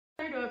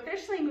to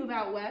officially move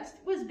out west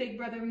was Big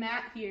Brother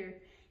Matt here.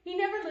 He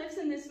never lives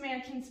in this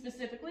mansion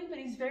specifically, but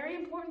he's very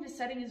important to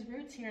setting his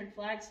roots here in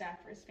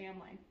Flagstaff for his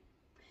family.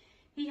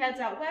 He heads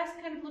out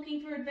west, kind of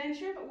looking for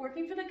adventure, but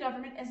working for the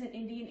government as an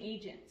Indian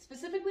agent,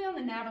 specifically on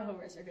the Navajo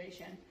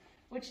reservation,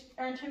 which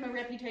earned him a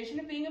reputation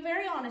of being a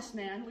very honest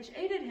man, which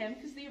aided him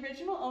because the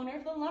original owner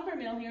of the lumber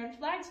mill here in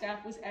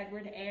Flagstaff was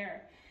Edward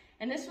Eyre.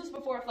 And this was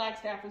before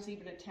Flagstaff was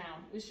even a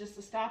town. It was just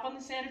a stop on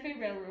the Santa Fe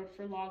Railroad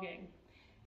for logging.